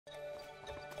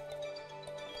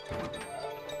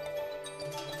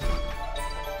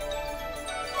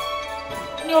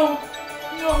No!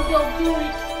 No, don't do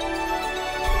it!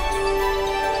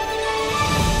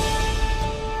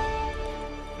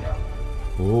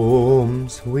 Home,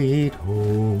 sweet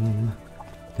home.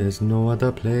 There's no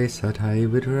other place that I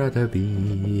would rather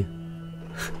be.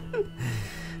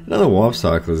 Another warp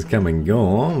cycle has come and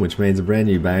gone, which means a brand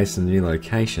new base and a new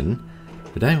location.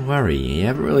 But don't worry, you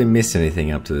haven't really missed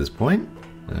anything up to this point.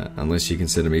 Unless you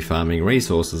consider me farming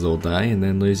resources all day and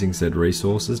then losing said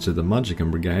resources to the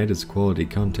Mudgeon Brigade as quality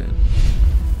content.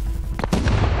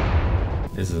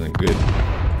 This isn't good.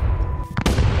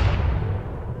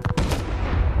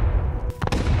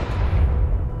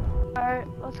 Alright,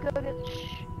 let's go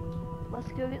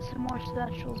get some more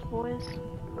specials, boys.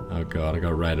 Oh god, I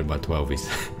got raided by 12s.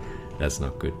 That's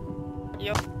not good.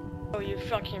 Yo, you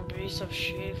fucking piece of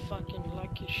shit, fucking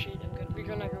lucky shit. We're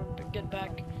gonna go get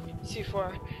back.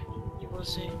 C4, you will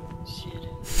see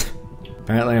it.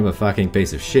 Apparently I'm a fucking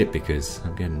piece of shit because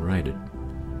I'm getting raided.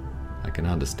 I can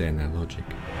understand that logic.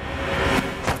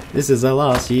 This is the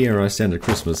last year I sent a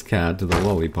Christmas card to the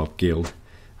Lollipop Guild.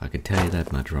 I can tell you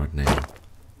that much right now.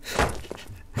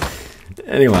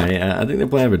 Anyway, I think the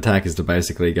plan of attack is to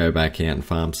basically go back out and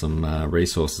farm some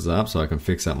resources up so I can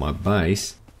fix up my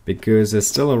base. Because there's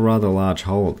still a rather large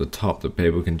hole at the top that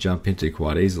people can jump into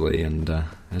quite easily, and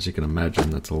as you can imagine,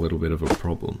 that's a little bit of a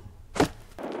problem.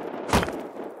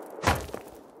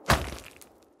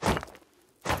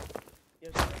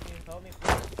 Yes, sir, can you help me,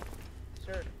 please?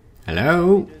 Sir.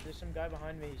 Hello? Dude, there's some guy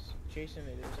behind me. He's chasing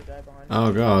me. There's a guy behind me.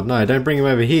 Oh god, no, don't bring him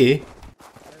over here.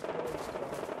 I don't know where he's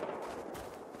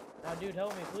going. Nah, dude,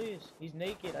 help me, please. He's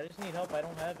naked. I just need help. I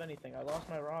don't have anything. I lost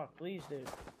my rock. Please, dude.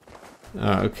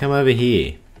 Oh, come over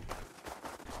here.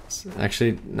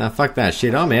 Actually, no, fuck that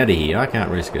shit. I'm out of here. I can't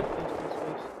risk it.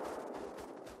 Please.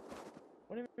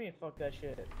 What do you mean, fuck that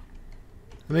shit?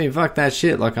 I mean, fuck that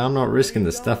shit. Like, I'm not risking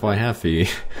the stuff I have for you.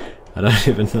 I don't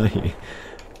even know you.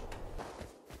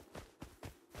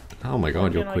 Oh my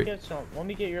god, you're quick. Get some? Let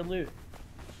me get your loot.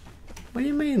 What do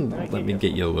you mean, let me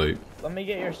get your loot? Let me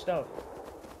get your stuff.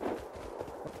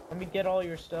 Let me get all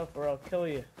your stuff or I'll kill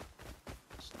you.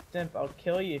 Stimp, I'll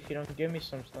kill you if you don't give me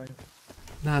something.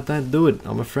 Nah, don't do it.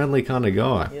 I'm a friendly kind of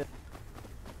guy. Yeah.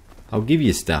 I'll give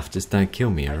you stuff, just don't kill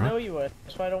me, I know alright? you would.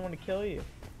 That's why I don't want to kill you.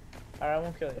 Alright, I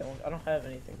won't kill you. I don't have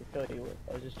anything to kill you with.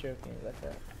 I was just joking about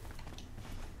that.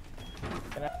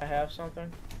 Can I have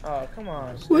something? Oh, come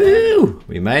on. Stimp. Woo!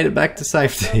 We made it back to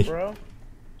safety. What's up, bro?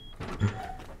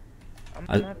 I'm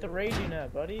gonna have to raid you now,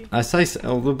 buddy. I say so.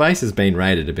 Oh, the base has been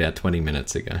raided about 20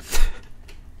 minutes ago.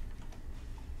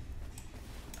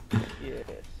 Yes.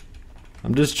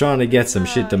 I'm just trying to get some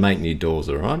shit to make new doors,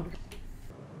 alright?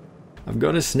 I've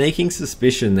got a sneaking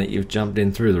suspicion that you've jumped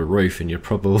in through the roof and you're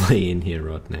probably in here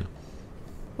right now.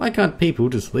 Why can't people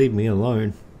just leave me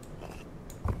alone?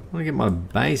 I want to get my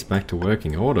base back to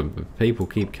working order, but people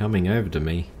keep coming over to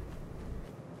me.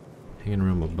 Hanging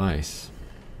around my base.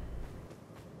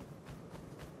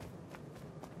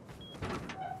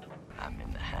 I'm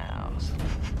in the house.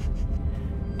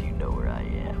 Do you know where I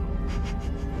am?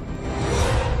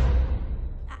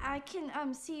 I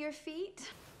can see your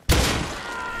feet.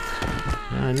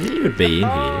 I knew you'd be in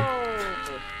here.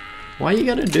 Why you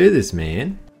gotta do this,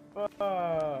 man? Fuck.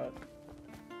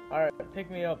 Alright, pick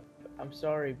me up. I'm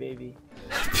sorry, baby.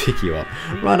 Pick you up.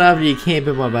 Right after you camp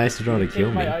in my base to try to kill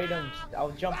Take me. my items. I'll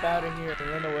jump out of here and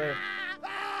run away.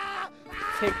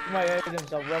 Take my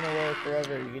items. I'll run away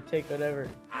forever. You can take whatever.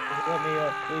 Just let me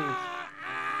up, please.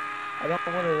 I don't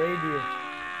want to raid you.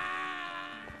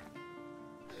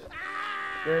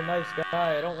 You're a nice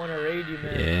guy. I don't want to raid you,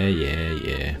 man.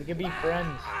 Yeah. We can be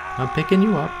friends. I'm picking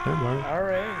you up, don't worry.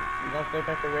 Alright. You don't think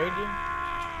I can raid you?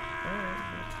 Alright.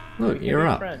 Look, you're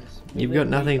up. You've got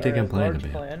nothing to complain about.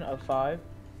 We are a large clan of 5.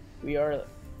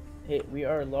 We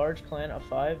are a large clan of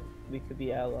 5. We could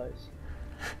be allies.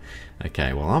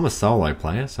 Okay, well I'm a solo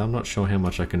player, so I'm not sure how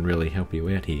much I can really help you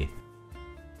out here.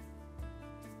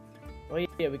 Well,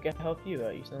 yeah, we can help you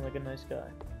out. You sound like a nice guy.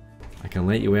 I can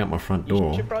let you out my front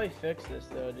door. You should probably fix this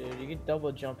though, dude. You can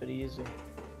double jump it easy.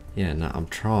 Yeah, no, I'm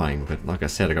trying, but like I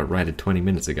said, I got raided 20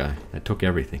 minutes ago. They took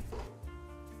everything.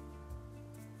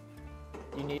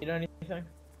 You need anything?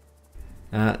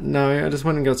 No, I just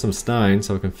went and got some stone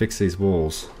so I can fix these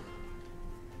walls.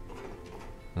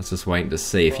 I was just waiting to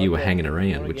see if you were hanging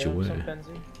around, which you were.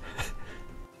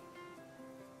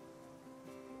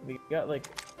 We got like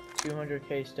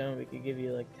 200k stone. We could give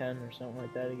you like 10 or something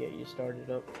like that to get you started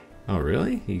up. Oh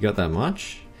really? You got that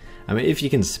much? I mean, if you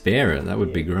can spare it, that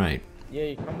would be great. Yeah,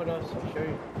 you come with us. I'll show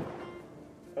you.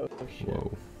 Oh shit.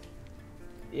 Whoa.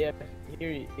 Yeah,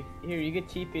 Here, you get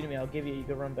TP to me. I'll give you. You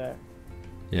can run back.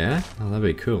 Yeah? Oh, that'd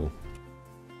be cool.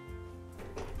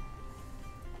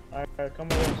 All right, come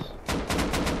with us.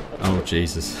 Oh,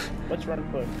 Jesus. Let's run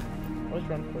quick. Let's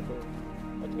run quickly.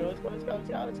 Let's go. Let's go. Let's go. Let's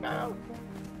go. Let's go.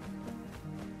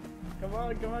 Come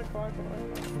on. Come on. Come on. Come on.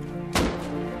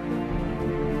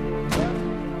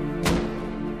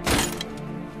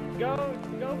 Go.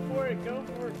 Go for it. Go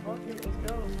for it. Fuck it. Let's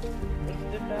go. Let's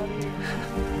dip out of here.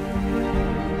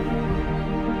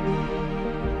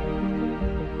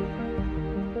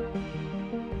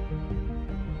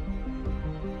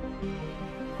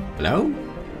 Hello?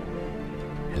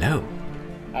 Hello?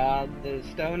 The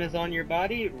stone is on your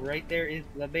body. Right there is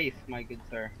the base, my good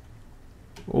sir.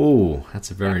 Oh, that's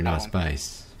a very nice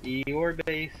base. Your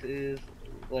base is,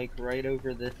 like, right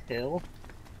over this hill.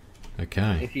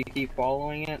 Okay. If you keep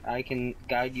following it, I can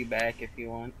guide you back if you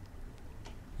want.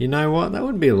 You know what? That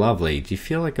would be lovely. Do you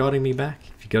feel like guiding me back?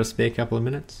 If you got a spare couple of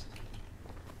minutes?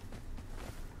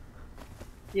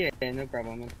 Yeah, no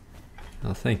problem.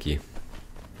 Oh, thank you.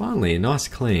 Finally, a nice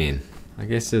clean. I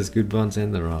guess there's good ones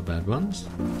and there are bad ones.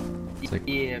 It's like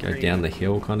Yeah, go down the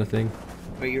hill kind of thing.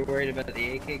 But you're worried about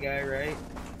the AK guy, right?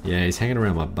 Yeah, he's hanging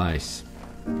around my base.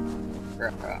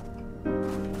 Bruh.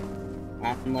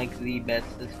 I'm like the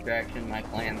best distraction my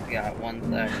clan's got. One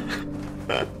sec.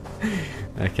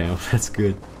 Okay, well, that's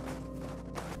good.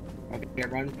 Okay,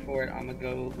 run for it. I'm gonna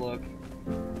go look.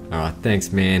 Alright,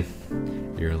 thanks, man.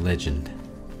 You're a legend.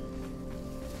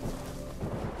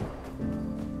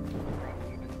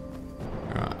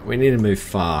 Alright, we need to move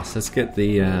fast. Let's get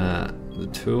the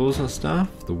tools and stuff,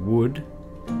 the wood,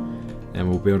 and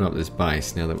we'll build up this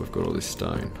base now that we've got all this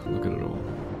stone. Look at it all.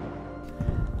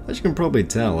 As you can probably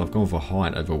tell, I've gone for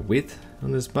height over width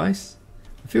on this base.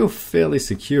 I feel fairly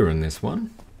secure in this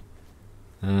one.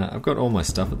 I've got all my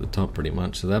stuff at the top pretty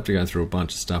much, so they have to go through a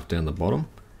bunch of stuff down the bottom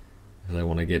if they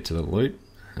want to get to the loot.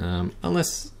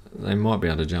 Unless they might be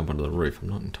able to jump onto the roof, I'm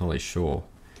not entirely sure.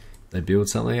 They build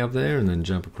something up there and then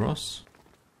jump across.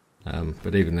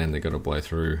 But even then they've got to blow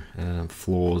through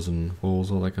floors and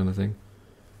walls, all that kind of thing.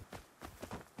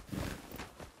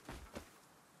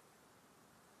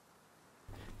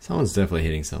 Someone's definitely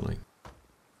hitting something.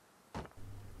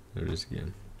 There it is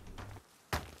again.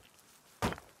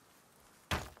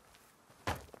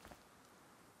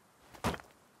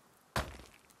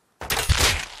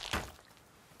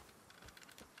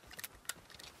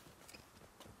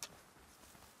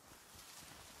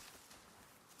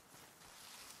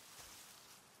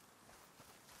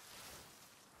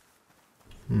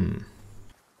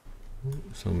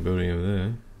 Someone building over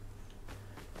there.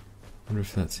 Wonder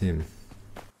if that's him.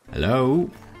 Hello?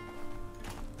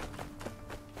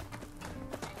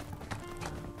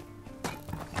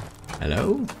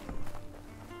 Hello?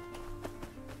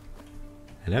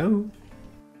 Hello?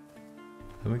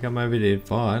 Haven't come over to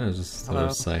fight, I just thought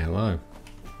I'd say hello.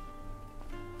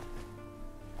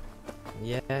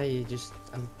 Yeah, you just...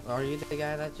 are you the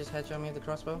guy that just headshot me with the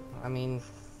crossbow? I mean...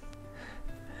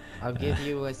 I'll give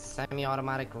you a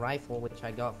semi-automatic rifle, which I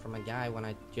got from a guy when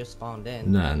I just spawned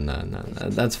in. No,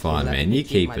 that's fine, man. You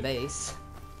keep it. Base.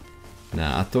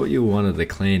 Nah, I thought you were one of the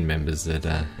clan members that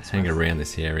hang around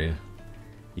this area.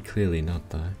 You're clearly not,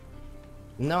 though.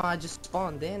 No, I just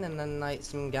spawned in, and then like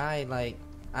some guy, like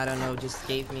I don't know, just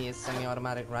gave me a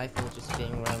semi-automatic rifle, just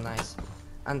being real nice.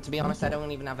 And to be honest, I don't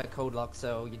even have a code lock,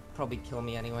 so you'd probably kill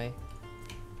me anyway.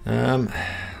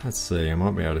 Let's see. I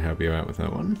might be able to help you out with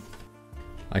that one.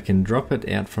 I can drop it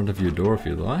out front of your door if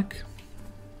you like.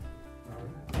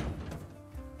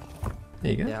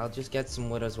 There you go. Yeah, I'll just get some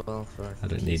wood as well for... I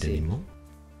don't need any more.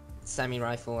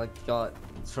 Semi-rifle I got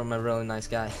from a really nice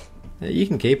guy. Yeah, you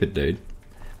can keep it, dude.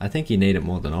 I think you need it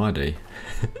more than I do.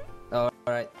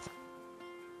 Alright.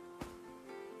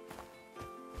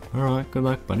 Alright, good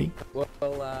luck, buddy. Well,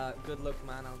 good luck,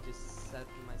 man. I'll just set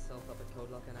myself up a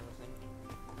code lock and everything.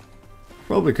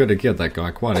 Probably could have killed that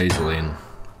guy quite easily and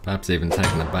perhaps even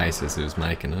taken the base as he was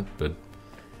making it, but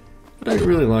I don't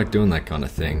really like doing that kind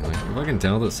of thing. Like, if I can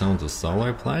tell that someone's a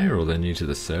solo player or they're new to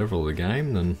the server or the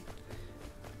game, then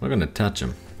I'm not going to touch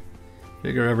them.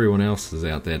 Figure everyone else is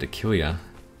out there to kill you.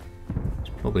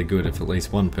 It's probably good if at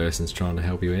least one person's trying to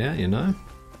help you out, you know?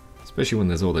 Especially when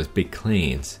there's all those big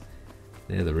cleans.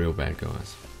 They're the real bad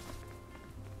guys.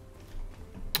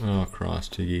 Oh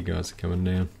Christ, 2 gear guys are coming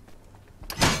down.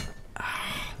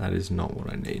 Ah, that is not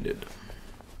what I needed.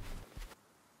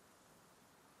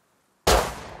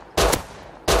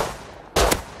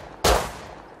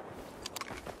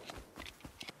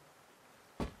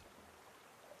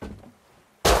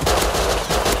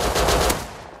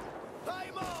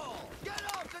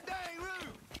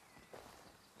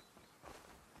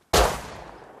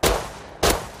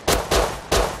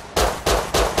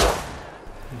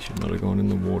 He should not have gone in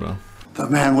the water. The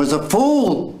man was a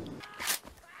fool!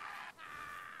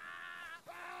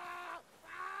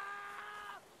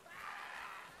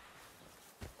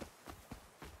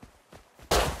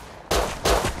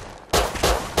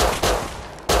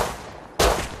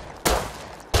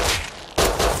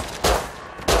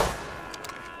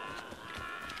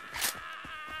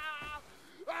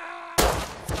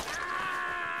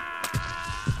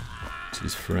 It's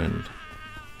his friend.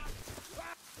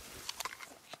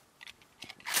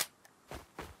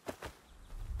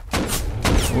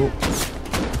 Oh,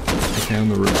 down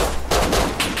the roof.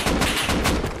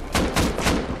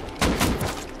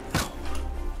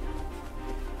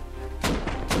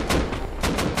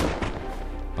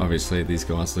 Obviously, these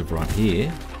guys live right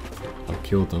here. I've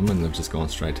killed them and they've just gone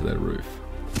straight to their roof.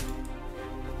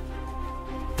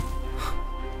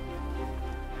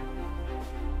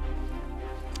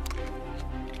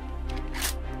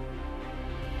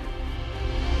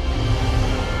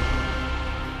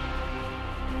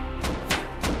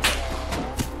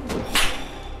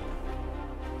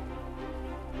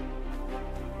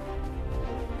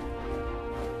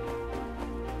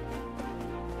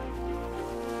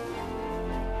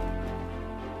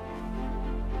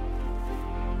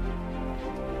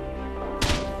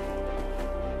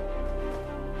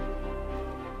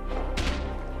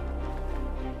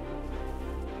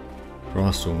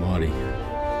 Christ almighty.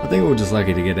 I think we were just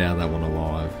lucky to get out of that one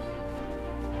alive.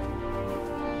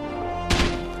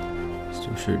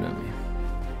 Still shooting at me.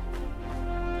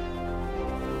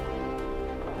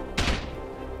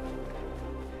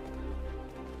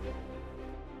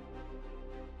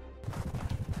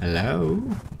 Hello?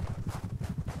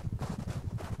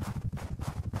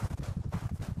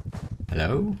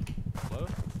 Hello? Hello?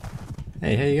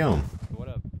 Hey, how you going? What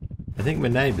up? I think we're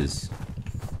neighbours.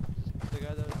 The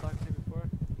guy that I was talking to before?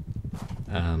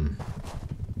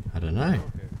 I don't know.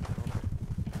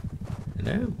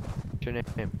 Hello? What's your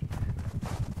name?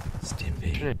 Stimpee.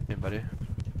 What's your name, buddy?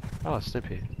 Oh,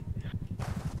 Stimpee.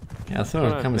 Yeah, I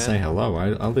thought I'd come and say hello.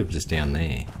 I live just down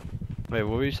there. Wait,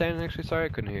 what were you saying actually? Sorry, I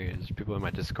couldn't hear you. There's people in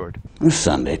my Discord.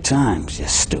 Sunday Times, you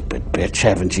stupid bitch.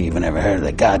 Haven't you even ever heard of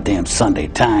the goddamn Sunday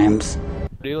Times? Where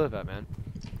do you live at,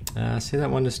 man? See that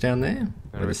one just down there?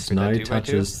 Where the repeat snow that 2x2?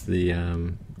 touches the,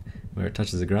 where it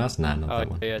touches the grass? No, not Oh, that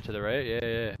one. yeah, to the right?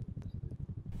 Yeah.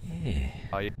 Yeah.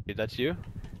 Oh, that's you?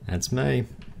 That's me.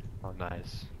 Oh,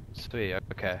 nice. Sweet,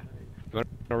 okay. You want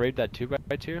to raid that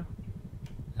 2x2?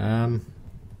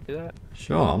 Do that?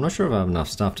 Sure. I'm not sure if I have enough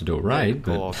stuff to do a raid,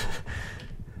 Cool. but...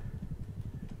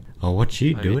 Oh, what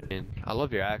you doing? I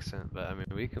love your accent, but I mean,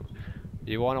 we can...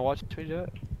 You want to watch me do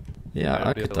it? Yeah, That'd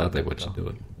I be could a lot totally watch better, you do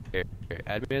it. Here,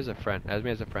 add me as a friend.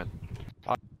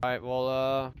 Alright,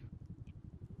 well,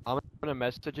 I'm gonna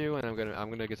message you, and I'm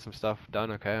gonna get some stuff done.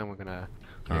 Okay, and we're gonna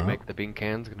Alright. make the bean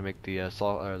cans. Gonna make the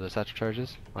salt or the satchel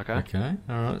charges. Okay. Okay,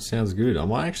 alright, sounds good. I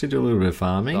might actually do a little bit of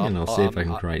farming, and I'll see if I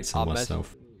can create some I'll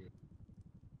myself.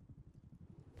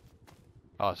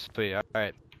 Oh, sweet.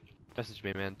 Alright. Message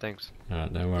me, man. Thanks.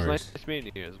 Alright, no It's worries. nice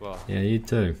meeting you as well. Yeah, you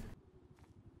too.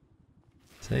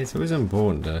 See, it's always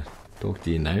important to talk to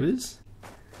your neighbours.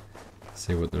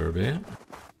 See what they're about.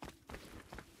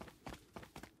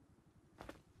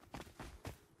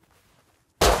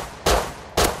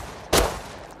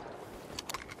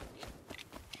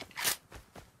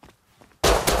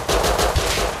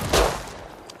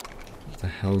 What the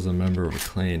hell's a member of a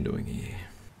clan doing here?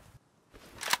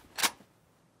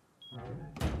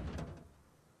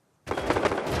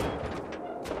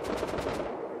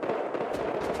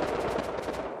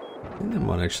 I think that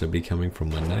might actually be coming from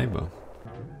my neighbour.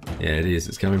 Yeah, it is.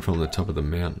 It's coming from the top of the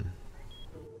mountain.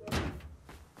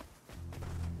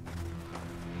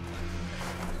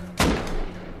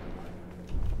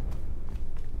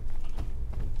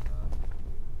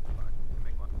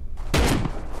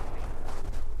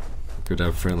 Could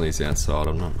have friendlies outside,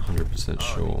 I'm not 100%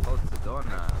 sure.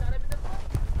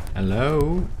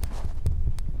 Hello?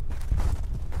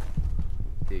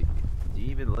 Dude, do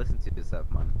you even listen to this stuff,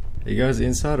 man? Are you guys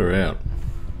inside or out?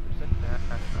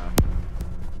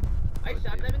 I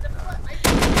shot him in the foot. I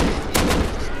shot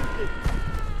him.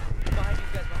 Behind you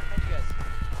guys.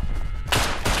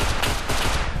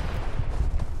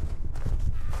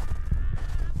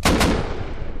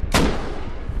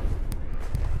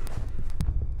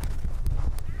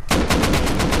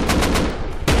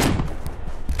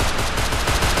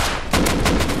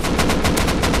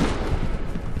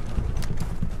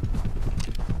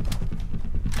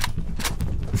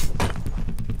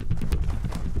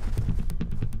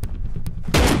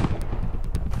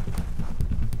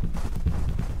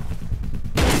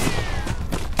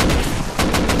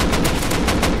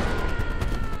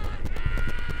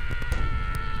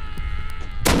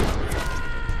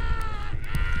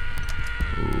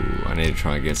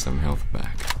 try and get some health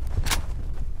back.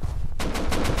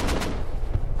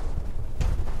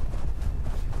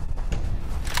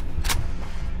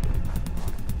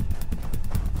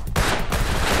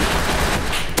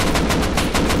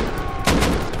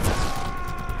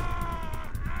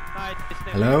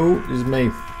 Hello, this is me.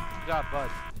 Good job,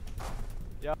 bud.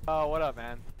 Yo, what up,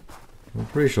 man? I'm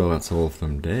pretty sure that's all of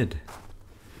them dead.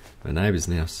 My neighbour's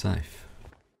now safe.